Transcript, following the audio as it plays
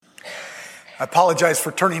I apologize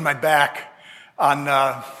for turning my back on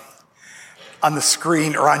the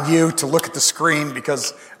screen, or on you to look at the screen,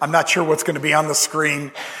 because I'm not sure what's going to be on the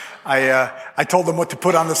screen. I told them what to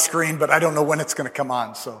put on the screen, but I don't know when it's going to come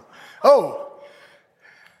on. So,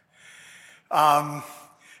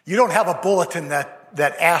 you don't have a bulletin that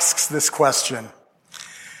asks this question.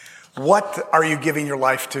 What are you giving your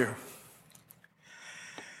life to?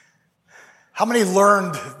 How many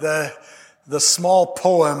learned the small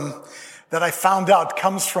poem that I found out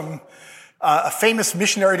comes from a famous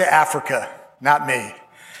missionary to Africa? Not me.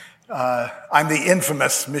 I'm the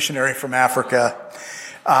infamous missionary from Africa.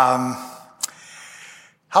 How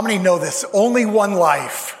many know this? Only one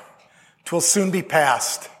life, 'twill soon be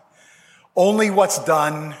past. Only what's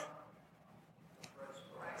done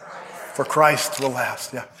for Christ will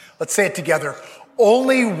last. Yeah. Let's say it together.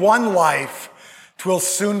 Only one life, 'twill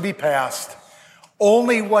soon be past.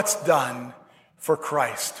 Only what's done for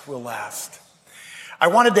Christ will last. I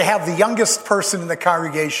wanted to have the youngest person in the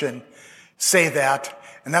congregation say that,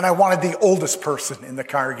 and then I wanted the oldest person in the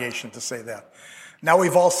congregation to say that. Now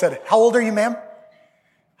we've all said it. How old are you, ma'am?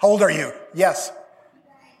 How old are you? Yes.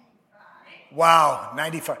 95. Wow,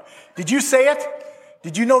 95. Did you say it?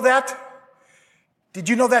 Did you know that? Did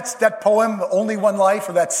you know that poem, Only One Life,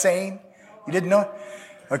 or that saying? You didn't know it?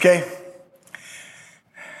 Okay.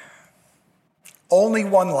 Only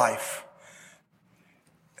one life.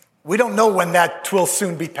 We don't know when that "twill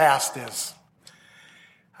soon be past" is.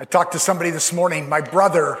 I talked to somebody this morning. My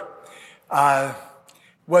brother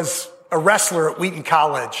was a wrestler at Wheaton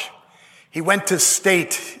College. He went to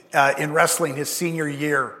state in wrestling his senior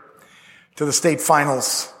year, to the state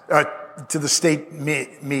finals, to the state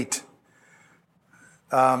meet.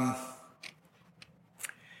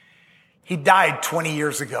 He died 20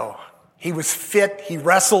 years ago. He was fit. He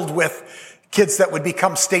wrestled with kids that would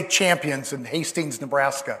become state champions in Hastings,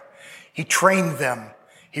 Nebraska. He trained them.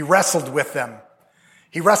 He wrestled with them.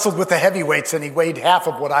 He wrestled with the heavyweights, and he weighed half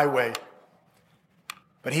of what I weigh.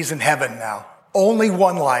 But he's in heaven now. Only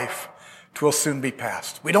one life, 'twill soon be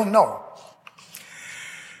past. We don't know.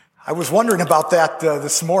 I was wondering about that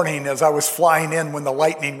this morning as I was flying in, when the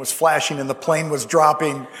lightning was flashing and the plane was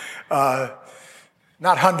dropping,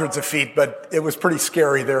 not hundreds of feet, but it was pretty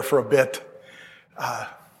scary there for a bit.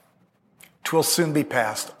 'Twill soon be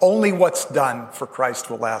past. Only what's done for Christ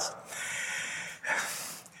will last.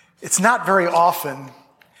 It's not very often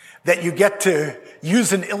that you get to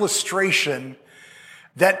use an illustration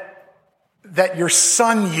that your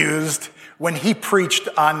son used when he preached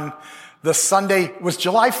on the Sunday. Was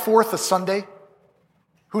July 4th a Sunday?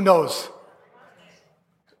 Who knows?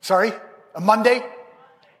 Sorry? A Monday?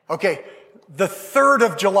 Okay. The 3rd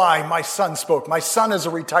of July, my son spoke. My son is a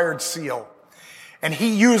retired SEAL. And he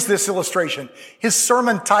used this illustration. His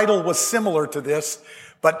sermon title was similar to this,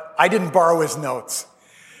 but I didn't borrow his notes.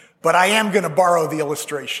 But I am going to borrow the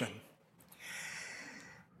illustration.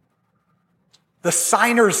 The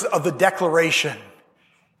signers of the Declaration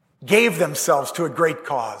gave themselves to a great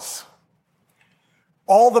cause.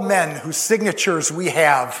 All the men whose signatures we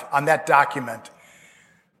have on that document,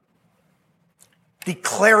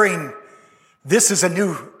 declaring this is a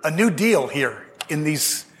new deal here in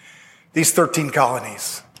these 13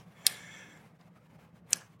 colonies.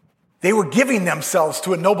 They were giving themselves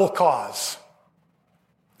to a noble cause.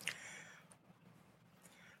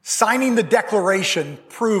 Signing the Declaration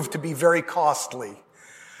proved to be very costly.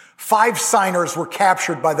 5 signers were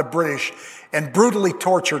captured by the British and brutally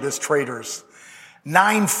tortured as traitors.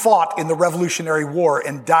 9 fought in the Revolutionary War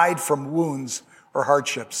and died from wounds or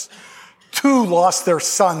hardships. 2 lost their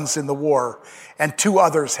sons in the war, and 2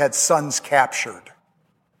 others had sons captured.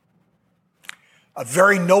 A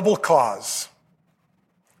very noble cause.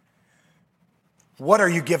 What are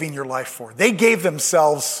you giving your life for? They gave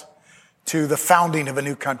themselves to the founding of a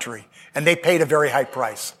new country, and they paid a very high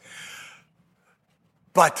price.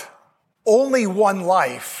 But only one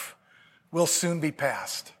life will soon be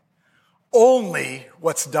past. Only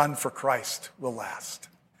what's done for Christ will last.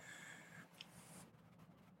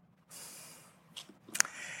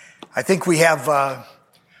 I think we have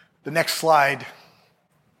the next slide.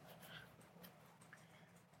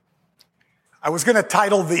 I was going to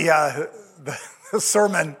title the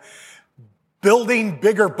sermon, Building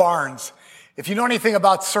Bigger Barns. If you know anything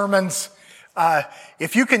about sermons,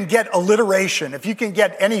 if you can get alliteration, if you can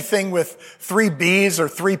get anything with 3 B's or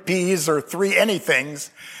 3 P's or 3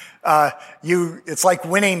 anythings, it's like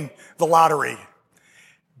winning the lottery.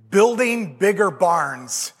 Building bigger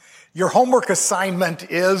barns. Your homework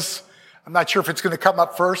assignment is, I'm not sure if it's going to come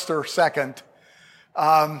up first or second.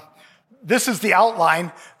 This is the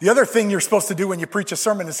outline. The other thing you're supposed to do when you preach a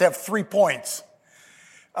sermon is have 3 points.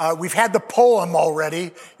 We've had the poem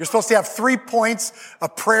already. You're supposed to have 3 points, a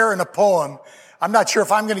prayer and a poem. I'm not sure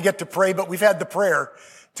if I'm going to get to pray, but we've had the prayer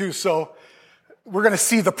too. So we're going to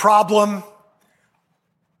see the problem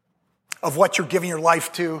of what you're giving your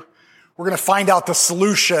life to. We're going to find out the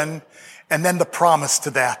solution and then the promise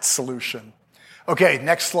to that solution. Okay,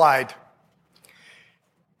 next slide.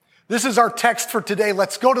 This is our text for today.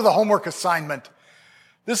 Let's go to the homework assignment.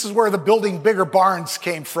 This is where the building bigger barns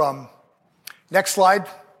came from. Next slide.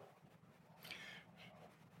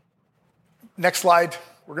 Next slide.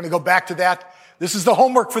 We're going to go back to that. This is the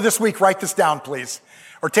homework for this week. Write this down, please.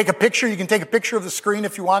 Or take a picture. You can take a picture of the screen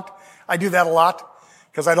if you want. I do that a lot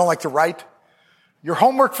because I don't like to write. Your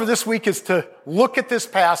homework for this week is to look at this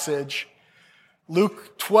passage,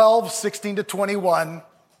 Luke 12, 16 to 21.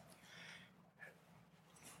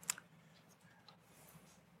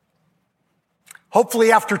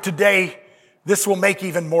 Hopefully after today, this will make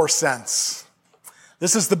even more sense.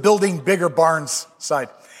 This is the building bigger barns side.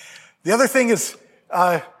 The other thing is,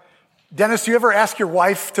 Dennis, do you ever ask your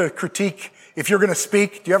wife to critique if you're going to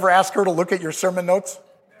speak? Do you ever ask her to look at your sermon notes?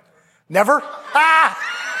 Never? Ah!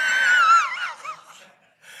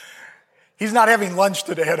 He's not having lunch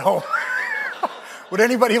today at home. Would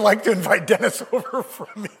anybody like to invite Dennis over for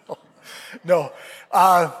a meal? No.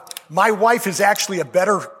 My wife is actually a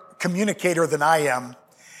better communicator than I am.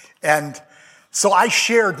 And so I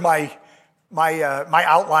shared my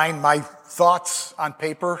outline, my thoughts on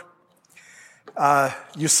paper.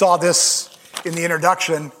 You saw this in the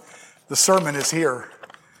introduction. The sermon is here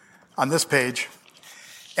on this page.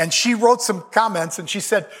 And she wrote some comments and she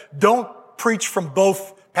said, don't preach from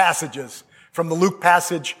both passages, from the Luke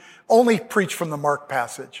passage, only preach from the Mark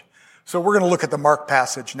passage. So we're going to look at the Mark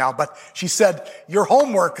passage now. But she said, your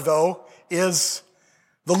homework, though, is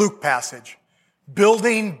the Luke passage.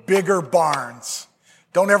 Building bigger barns.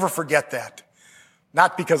 Don't ever forget that.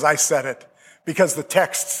 Not because I said it, because the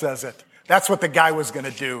text says it. That's what the guy was going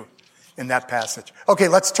to do in that passage. Okay,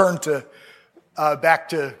 let's turn to back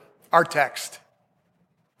to our text.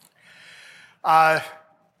 And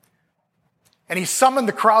he summoned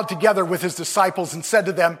the crowd together with his disciples and said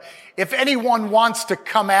to them, if anyone wants to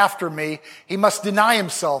come after me, he must deny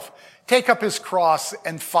himself, take up his cross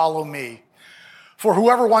and follow me. For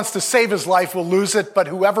whoever wants to save his life will lose it, but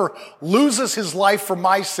whoever loses his life for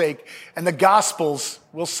my sake and the gospel's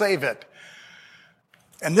will save it.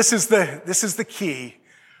 And this is the key.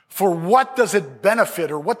 For what does it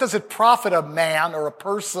benefit or what does it profit a man or a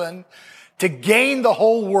person to gain the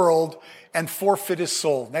whole world and forfeit his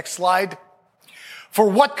soul? Next slide. For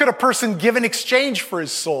what could a person give in exchange for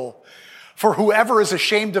his soul? For whoever is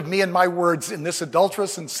ashamed of me and my words in this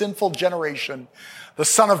adulterous and sinful generation, the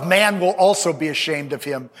Son of Man will also be ashamed of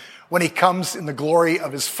him when he comes in the glory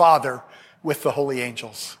of his Father with the holy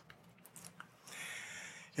angels.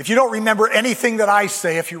 If you don't remember anything that I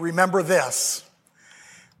say, if you remember this,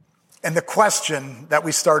 and the question that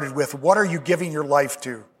we started with, what are you giving your life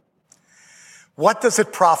to? What does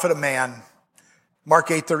it profit a man? Mark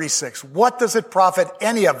 8:36. What does it profit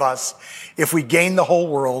any of us if we gain the whole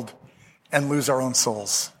world and lose our own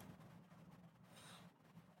souls?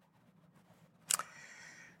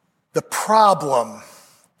 The problem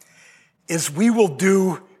is we will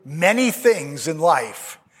do many things in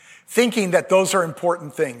life thinking that those are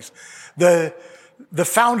important things. The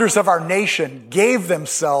founders of our nation gave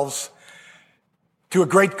themselves to a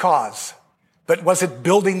great cause. But was it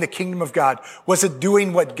building the kingdom of God? Was it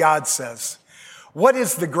doing what God says? What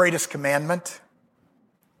is the greatest commandment?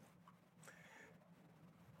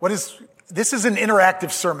 This is an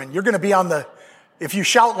interactive sermon. You're going to be if you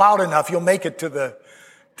shout loud enough, you'll make it to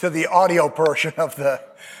the audio portion of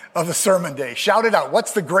the sermon day. Shout it out.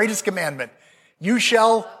 What's the greatest commandment? You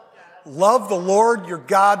shall love the Lord your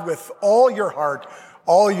God with all your heart,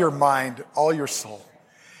 all your mind, all your soul,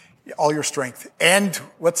 all your strength. And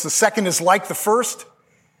what's the second is like the first?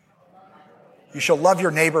 You shall love your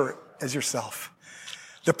neighbor as yourself.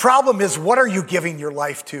 The problem is, what are you giving your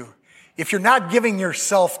life to? If you're not giving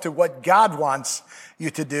yourself to what God wants you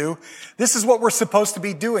to do, this is what we're supposed to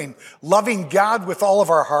be doing. Loving God with all of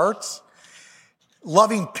our hearts,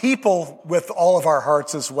 loving people with all of our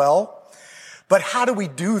hearts as well. But how do we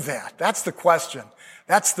do that? That's the question.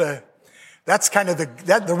 That's kind of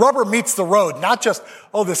the rubber meets the road. Not just,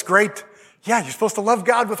 this great, you're supposed to love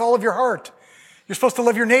God with all of your heart. You're supposed to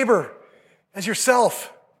love your neighbor as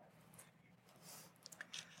yourself.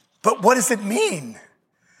 But what does it mean?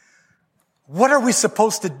 What are we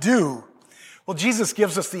supposed to do? Well, Jesus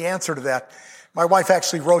gives us the answer to that. My wife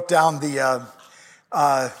actually wrote down the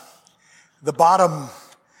bottom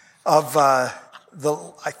of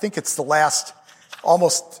I think it's the last,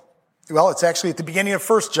 Well, it's actually at the beginning of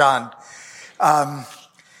 1 John.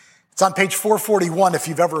 It's on page 441 if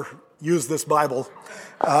you've ever used this Bible.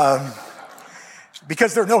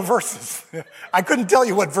 Because there are no verses. I couldn't tell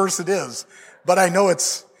you what verse it is, but I know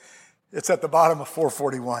it's at the bottom of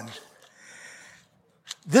 441.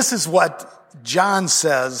 This is what John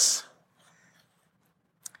says.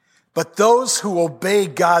 But those who obey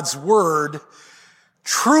God's word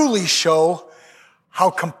truly show how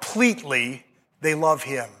completely they love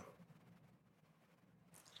him.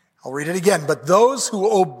 I'll read it again. But those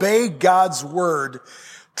who obey God's word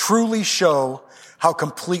truly show how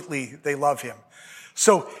completely they love him.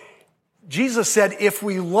 So Jesus said, if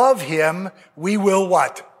we love him, we will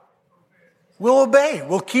what? We'll obey.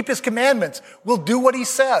 We'll keep his commandments. We'll do what he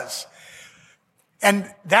says.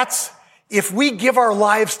 And if we give our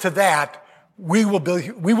lives to that, we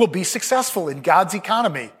will be successful in God's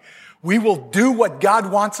economy. We will do what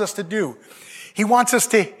God wants us to do. He wants us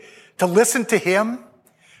to listen to him.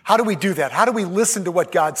 How do we do that? How do we listen to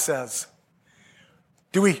what God says?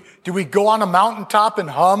 Do we go on a mountaintop and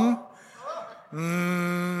hum?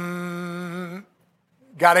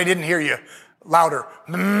 God, I didn't hear you. Louder.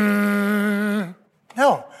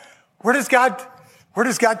 No. Where does God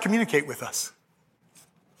communicate with us?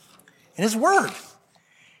 In his word.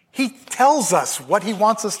 He tells us what he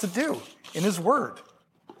wants us to do in his word.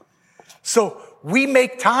 So we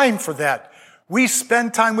make time for that. We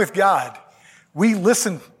spend time with God. We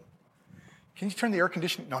listen. Can you turn the air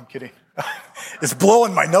conditioning? No, I'm kidding. It's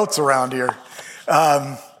blowing my notes around here.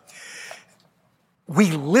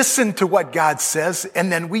 We listen to what God says,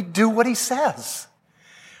 and then we do what he says.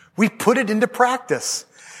 We put it into practice.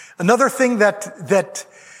 Another thing that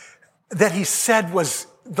he said was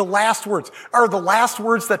the last words. Are the last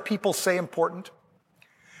words that people say important?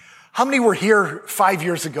 How many were here 5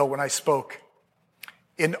 years ago when I spoke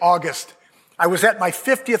in August? I was at my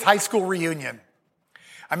 50th high school reunion.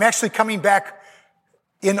 I'm actually coming back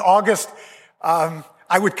in August. I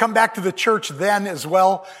would come back to the church then as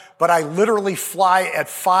well, but I literally fly at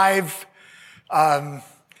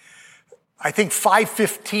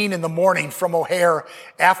 5:15 in the morning from O'Hare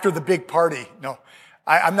after the big party. No,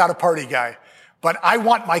 I'm not a party guy, but I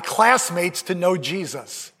want my classmates to know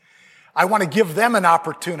Jesus. I want to give them an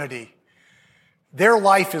opportunity. Their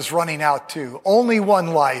life is running out too. Only one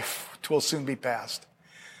life will soon be passed.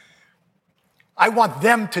 I want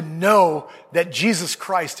them to know that Jesus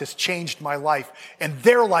Christ has changed my life, and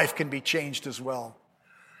their life can be changed as well.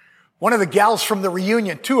 One of the gals from the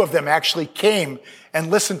reunion, 2 of them actually came and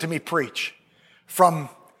listened to me preach from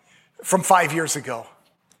 5 years ago.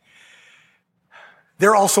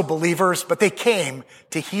 They're also believers, but they came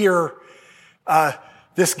to hear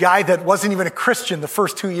this guy that wasn't even a Christian the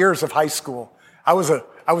first 2 years of high school. I was a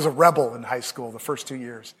rebel in high school the first 2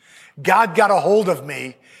 years. God got a hold of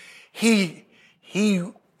me. He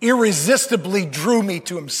irresistibly drew me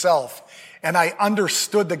to himself, and I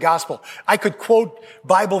understood the gospel. I could quote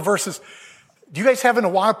Bible verses. Do you guys have an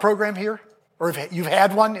Awana program here? Or you've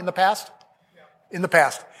had one in the past? Yeah. In the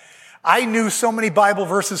past. I knew so many Bible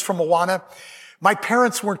verses from Awana. My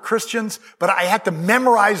parents weren't Christians, but I had to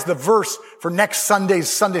memorize the verse for next Sunday's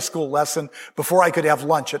Sunday school lesson before I could have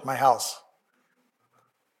lunch at my house.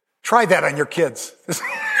 Try that on your kids.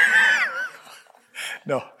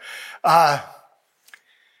 No.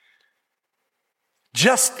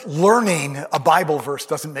 Just learning a Bible verse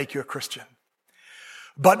doesn't make you a Christian.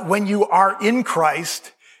 But when you are in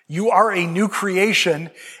Christ, you are a new creation,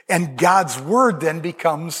 and God's word then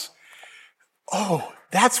becomes,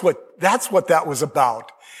 that's what that was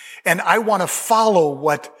about. And I want to follow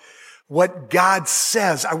what God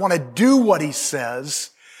says. I want to do what he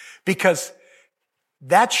says, because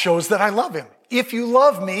that shows that I love him. If you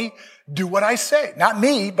love me, do what I say. Not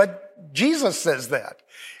me, but Jesus says that.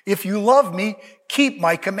 If you love me, keep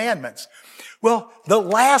my commandments. Well, the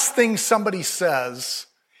last thing somebody says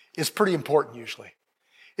is pretty important usually.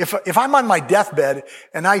 If I'm on my deathbed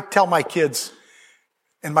and I tell my kids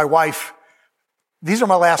and my wife, these are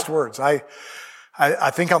my last words. I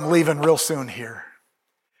think I'm leaving real soon here.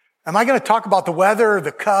 Am I going to talk about the weather,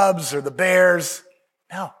 the Cubs, or the Bears?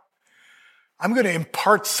 No. I'm going to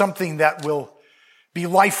impart something that will be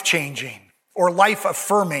life-changing or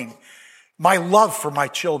life-affirming, my love for my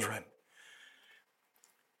children.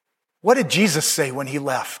 What did Jesus say when he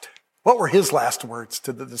left? What were his last words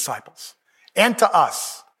to the disciples? And to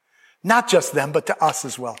us. Not just them, but to us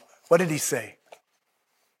as well. What did he say?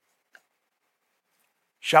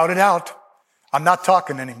 Shout it out. I'm not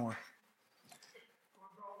talking anymore.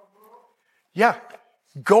 Yeah.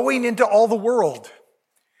 Going into all the world.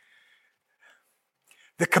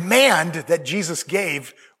 The command that Jesus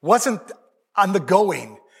gave wasn't on the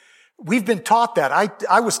going. we've been taught that.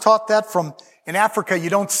 I was taught that in Africa, you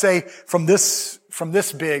don't say from this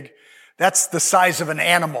big. That's the size of an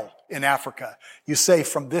animal in Africa. You say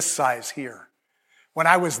from this size here. When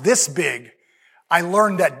I was this big, I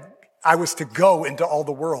learned that I was to go into all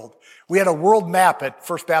the world. We had a world map at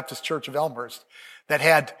First Baptist Church of Elmhurst that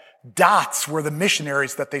had dots were the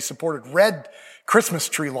missionaries that they supported, red Christmas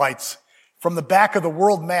tree lights from the back of the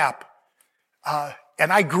world map.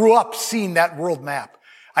 And I grew up seeing that world map.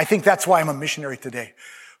 I think that's why I'm a missionary today.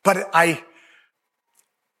 But I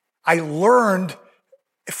learned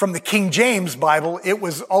from the King James Bible, it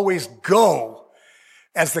was always go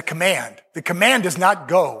as the command. The command is not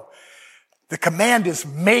go. The command is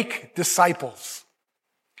make disciples.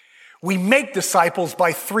 We make disciples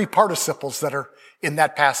by three participles that are in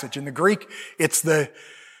that passage. In the Greek, it's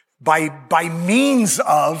by means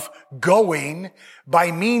of going,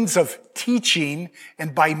 by means of teaching,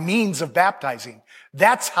 and by means of baptizing.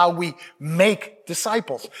 That's how we make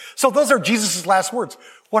disciples. So those are Jesus' last words.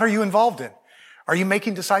 What are you involved in? Are you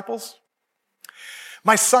making disciples?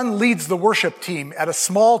 My son leads the worship team at a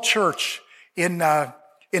small church in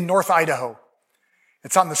North Idaho.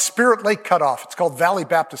 It's on the Spirit Lake Cutoff. It's called Valley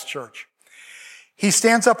Baptist Church. He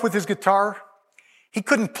stands up with his guitar. He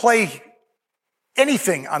couldn't play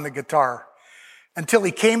anything on the guitar until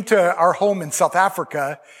he came to our home in South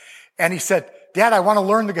Africa, and he said, Dad, I want to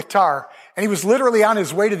learn the guitar. And he was literally on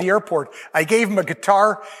his way to the airport. I gave him a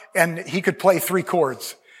guitar, and he could play 3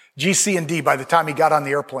 chords, G, C, and D, by the time he got on the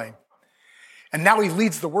airplane. And now he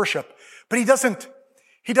leads the worship. But he doesn't,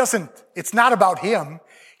 it's not about him.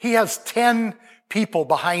 He has 10 people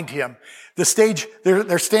behind him. The stage,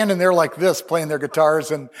 they're standing there like this, playing their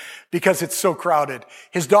guitars, and because it's so crowded.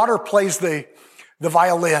 His daughter plays the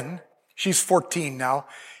violin. She's 14 now.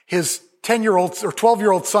 His 10-year-old or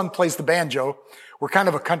 12-year-old son plays the banjo. We're kind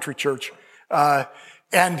of a country church.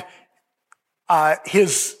 And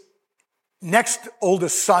his next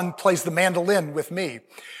oldest son plays the mandolin with me.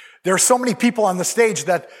 There are so many people on the stage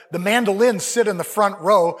that the mandolins sit in the front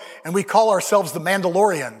row, and we call ourselves the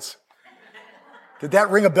Mandalorians. Did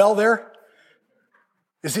that ring a bell there?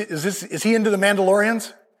 Is he into the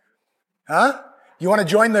Mandalorians? Huh? You want to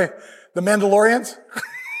join the Mandalorians?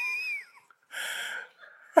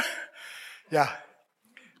 Yeah.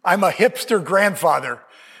 I'm a hipster grandfather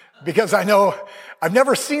because I've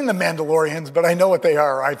never seen the Mandalorians, but I know what they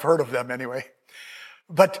are. I've heard of them anyway.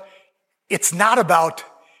 But it's not about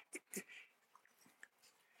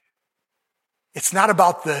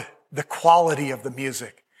the quality of the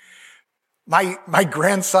music. My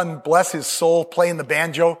grandson, bless his soul, playing the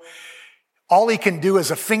banjo, all he can do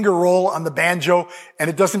is a finger roll on the banjo, and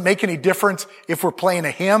it doesn't make any difference if we're playing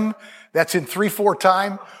a hymn that's in 3/4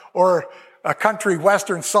 time or a country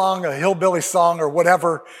western song, a hillbilly song, or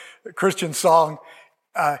whatever, a Christian song.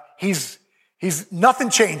 He's nothing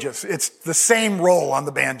changes. It's the same roll on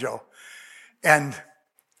the banjo. And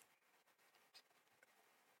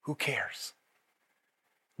who cares?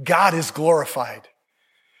 God is glorified.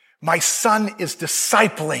 My son is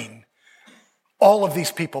discipling all of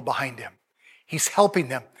these people behind him. He's helping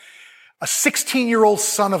them. A 16-year-old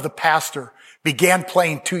son of the pastor began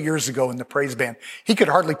playing 2 years ago in the praise band. He could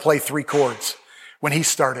hardly play 3 chords when he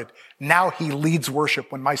started. Now he leads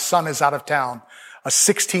worship. When my son is out of town, a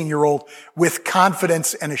 16-year-old with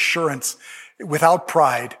confidence and assurance, without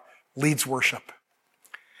pride, leads worship.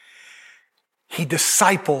 He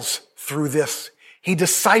disciples through this. He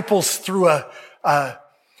disciples through a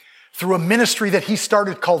ministry that he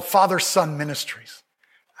started called Father-Son Ministries.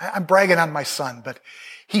 I'm bragging on my son, but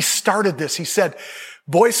he started this. He said,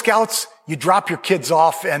 Boy Scouts, you drop your kids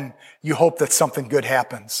off and you hope that something good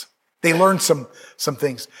happens. They learn some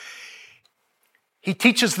things. He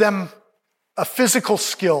teaches them a physical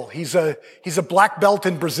skill. He's a black belt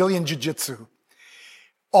in Brazilian Jiu-Jitsu.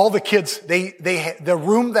 All the kids, the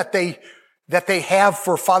room that they have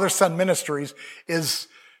for Father-Son Ministries is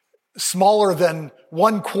smaller than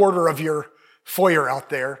 1/4 of your foyer out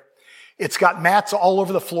there. It's got mats all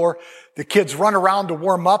over the floor. The kids run around to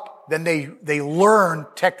warm up. Then they learn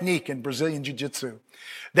technique in Brazilian Jiu-Jitsu.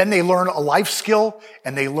 Then they learn a life skill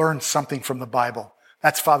and they learn something from the Bible.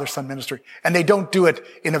 That's Father-Son Ministry. And they don't do it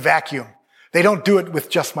in a vacuum. They don't do it with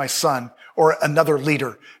just my son or another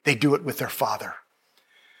leader. They do it with their father.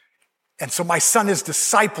 And so my son is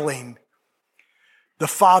discipling the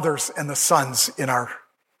fathers and the sons in our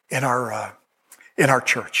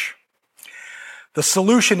church. The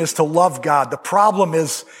solution is to love God. The problem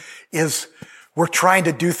is we're trying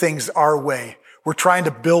to do things our way. We're trying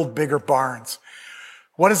to build bigger barns.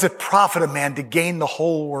 What does it profit a man to gain the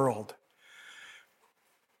whole world?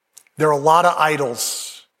 There are a lot of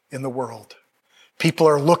idols in the world. People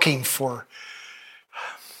are looking for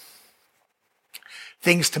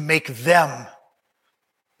things to make them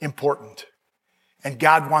important. And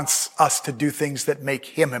God wants us to do things that make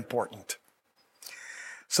him important.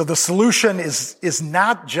 So the solution is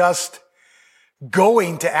not just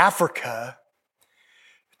going to Africa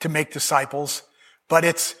to make disciples, but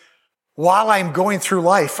it's while I'm going through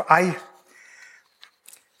life, I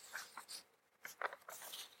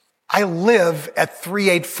live at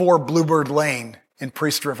 384 Bluebird Lane in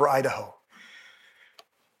Priest River, Idaho.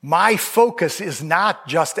 My focus is not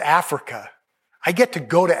just Africa. I get to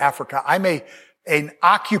go to Africa. I'm an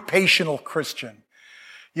occupational Christian.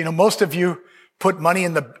 You know, most of you put money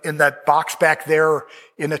in that box back there.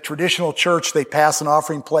 In a traditional church, they pass an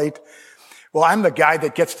offering plate. Well, I'm the guy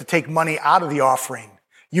that gets to take money out of the offering.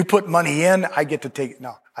 You put money in, I get to take it.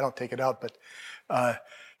 No, I don't take it out, but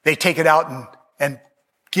they take it out and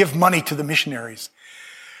give money to the missionaries.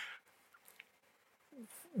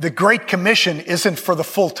 The Great Commission isn't for the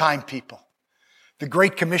full-time people. The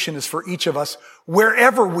Great Commission is for each of us,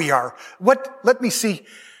 wherever we are. Let me see.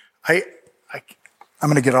 I'm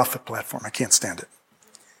going to get off the platform. I can't stand it.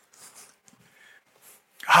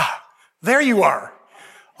 There you are.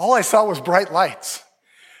 All I saw was bright lights.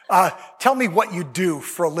 Tell me what you do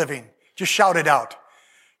for a living. Just shout it out.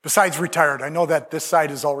 Besides retired. I know that this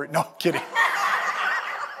side is already, no, kidding.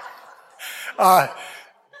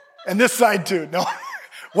 And this side too, no.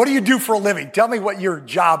 What do you do for a living? Tell me what your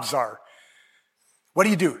jobs are. What do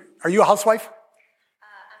you do? Are you a housewife? I'm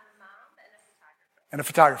a mom and a photographer. And a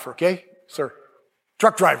photographer, okay? Sir.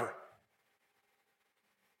 Truck driver.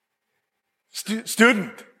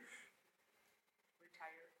 Student.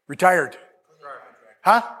 Retired.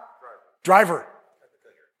 Huh? Driver.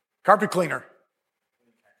 Carpet cleaner.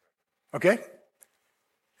 Okay.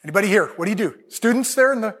 Anybody here? What do you do? Students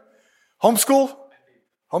there in the homeschool?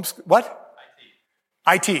 Homeschool. What?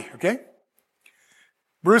 IT, okay.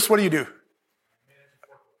 Bruce, what do you do?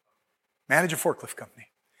 Manage a forklift company.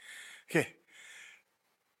 Okay.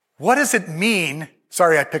 What does it mean?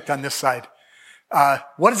 Sorry, I picked on this side.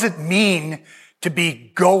 What does it mean to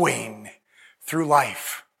be going through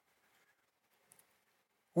life?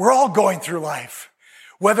 We're all going through life.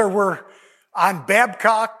 Whether we're on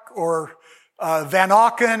Babcock or Van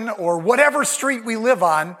Auken or whatever street we live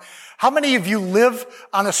on, how many of you live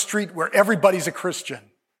on a street where everybody's a Christian?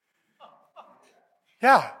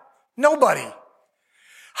 Yeah, nobody.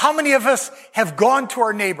 How many of us have gone to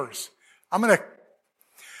our neighbors? I'm going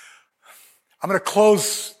to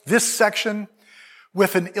close this section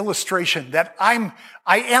with an illustration that I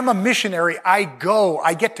am a missionary.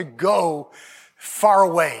 I get to go far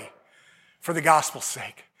away for the gospel's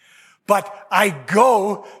sake. But I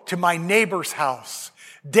go to my neighbor's house.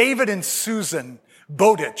 David and Susan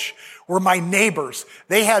Bowditch were my neighbors.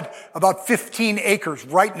 They had about 15 acres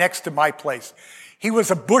right next to my place. He was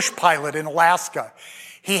a bush pilot in Alaska.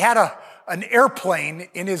 He had an airplane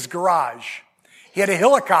in his garage. He had a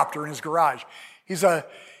helicopter in his garage. He's a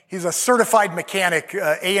certified mechanic,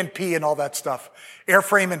 A&P and all that stuff.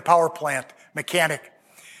 Airframe and power plant mechanic.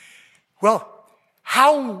 Well,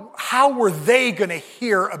 how were they going to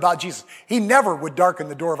hear about Jesus? He never would darken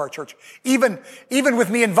the door of our church. Even with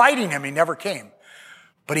me inviting him, he never came.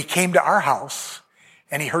 But he came to our house,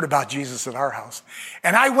 and he heard about Jesus at our house.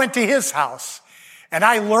 And I went to his house, and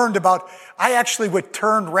I actually would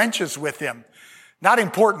turn wrenches with him. Not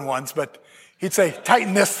important ones, but he'd say,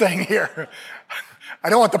 tighten this thing here. I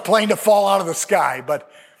don't want the plane to fall out of the sky, but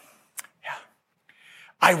yeah.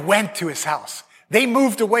 I went to his house. They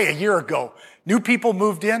moved away a year ago. New people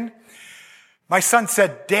moved in. My son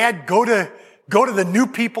said, Dad, go to the new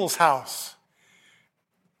people's house.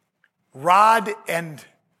 Rod and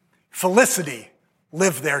Felicity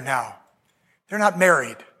live there now. They're not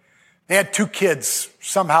married. They had 2 kids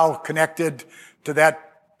somehow connected to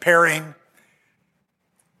that pairing.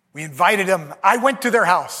 We invited them. I went to their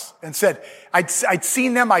house and said, I'd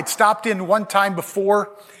seen them. I'd stopped in one time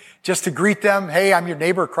before just to greet them. Hey, I'm your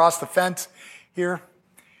neighbor across the fence here.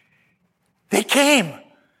 They came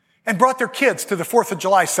and brought their kids to the 4th of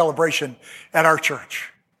July celebration at our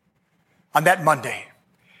church on that Monday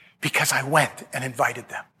because I went and invited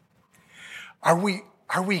them. Are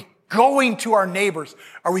we going to our neighbors?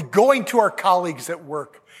 Are we going to our colleagues at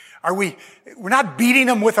work? We're not beating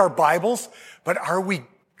them with our Bibles, but are we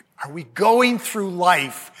going through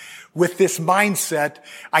life with this mindset?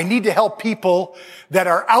 I need to help people that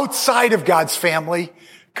are outside of God's family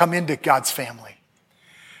come into God's family.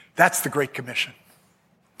 That's the Great Commission.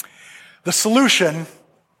 The solution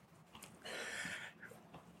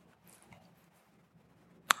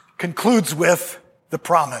concludes with the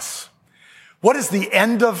promise. What does the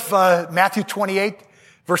end of Matthew 28,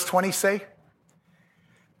 verse 20 say?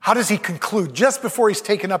 How does he conclude? Just before he's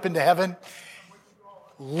taken up into heaven,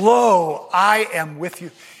 lo, I am with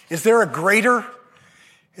you. Is there a greater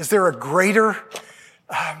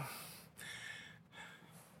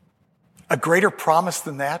promise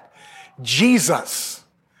than that? Jesus,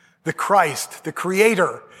 the Christ, the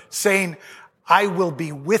Creator, saying, I will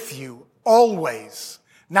be with you always.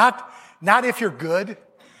 Not if you're good,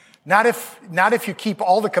 not if you keep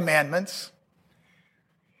all the commandments.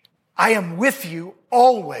 I am with you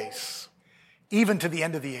always, even to the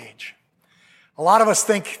end of the age. A lot of us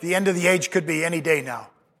think the end of the age could be any day now.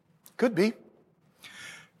 Could be.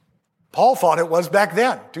 Paul thought it was back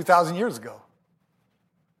then, 2,000 years ago.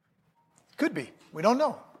 Could be. We don't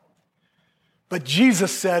know. But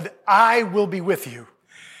Jesus said, I will be with you.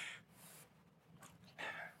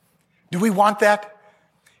 Do we want that?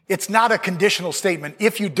 It's not a conditional statement.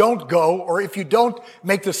 If you don't go or if you don't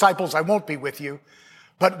make disciples, I won't be with you.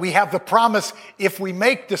 But we have the promise, if we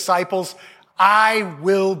make disciples, I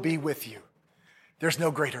will be with you. There's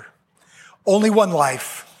no greater. Only one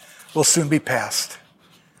life will soon be passed.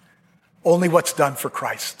 Only what's done for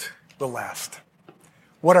Christ will last.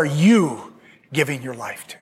 What are you giving your life to?